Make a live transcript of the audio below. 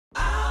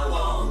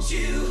want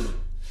you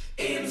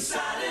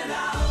inside and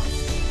out.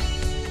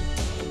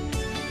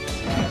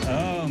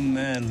 Oh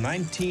man,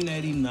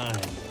 1989.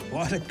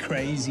 What a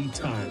crazy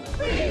time.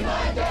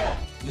 There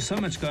was so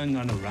much going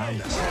on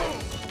around us.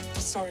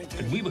 Sorry, dude.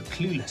 But we were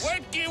clueless.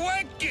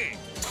 Wakey!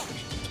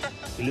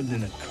 We lived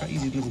in a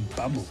crazy little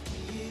bubble.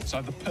 So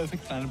I have the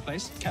perfect plan in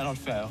place. Cannot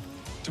fail.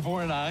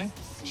 Vuuren and I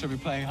shall be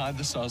playing hide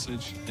the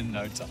sausage in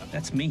no time.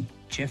 That's me,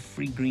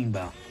 Jeffrey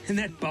Greenbaum. And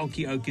that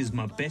bulky oak is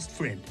my best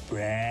friend,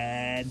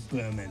 Brad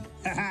Berman.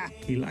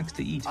 He likes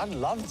to eat. I'd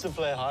love to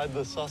play hide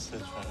the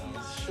sausage,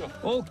 man. Sure.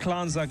 All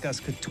clowns like us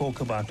could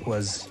talk about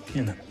was,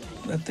 you know,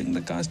 that thing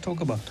the guys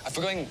talk about. I've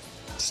been going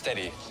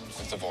steady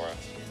with Devora.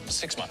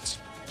 6 months,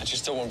 and she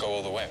still won't go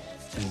all the way.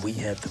 And we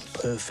have the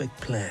perfect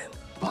plan.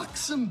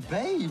 Buxom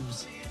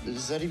babes.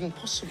 Is that even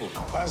possible?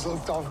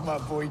 Puzzle off, my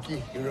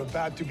boyki. You're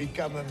about to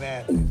become a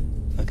man.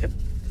 Okay,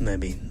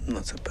 maybe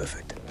not so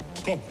perfect.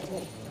 Yeah,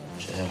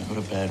 I've got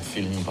a bad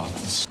feeling about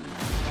this.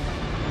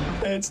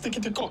 It's sticky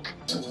to cook.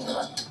 Do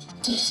not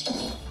diss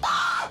me.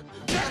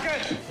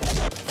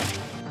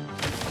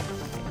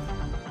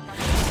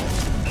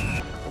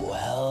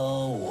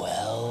 Well.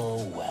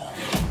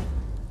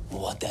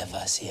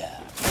 Whatever's here.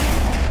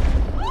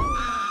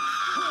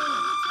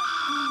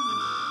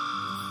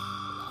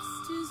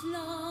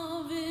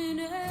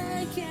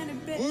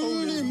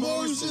 Holy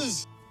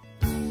Moses!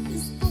 Oh,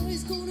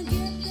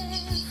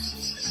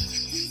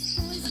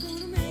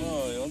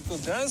 you want to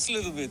dance a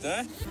little bit,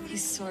 eh?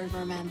 He's so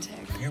romantic.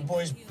 You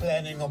boys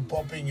planning on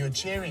popping your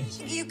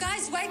cherries? You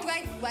guys, wait.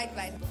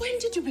 When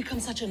did you become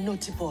such a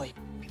naughty boy?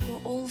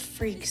 We're all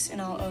freaks in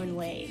our own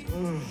way.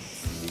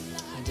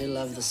 I do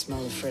love the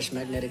smell of fresh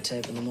magnetic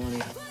tape in the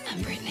morning.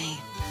 I'm Brittany.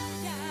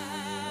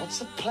 What's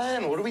the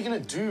plan? What are we gonna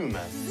do,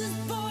 man?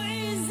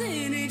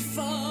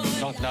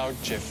 Not now,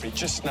 Jeffrey.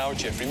 Just now,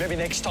 Jeffrey. Maybe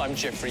next time,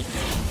 Jeffrey.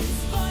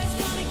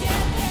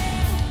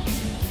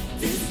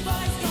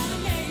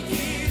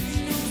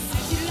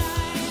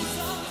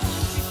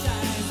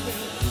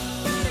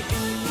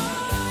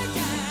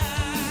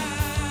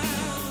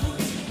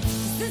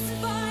 This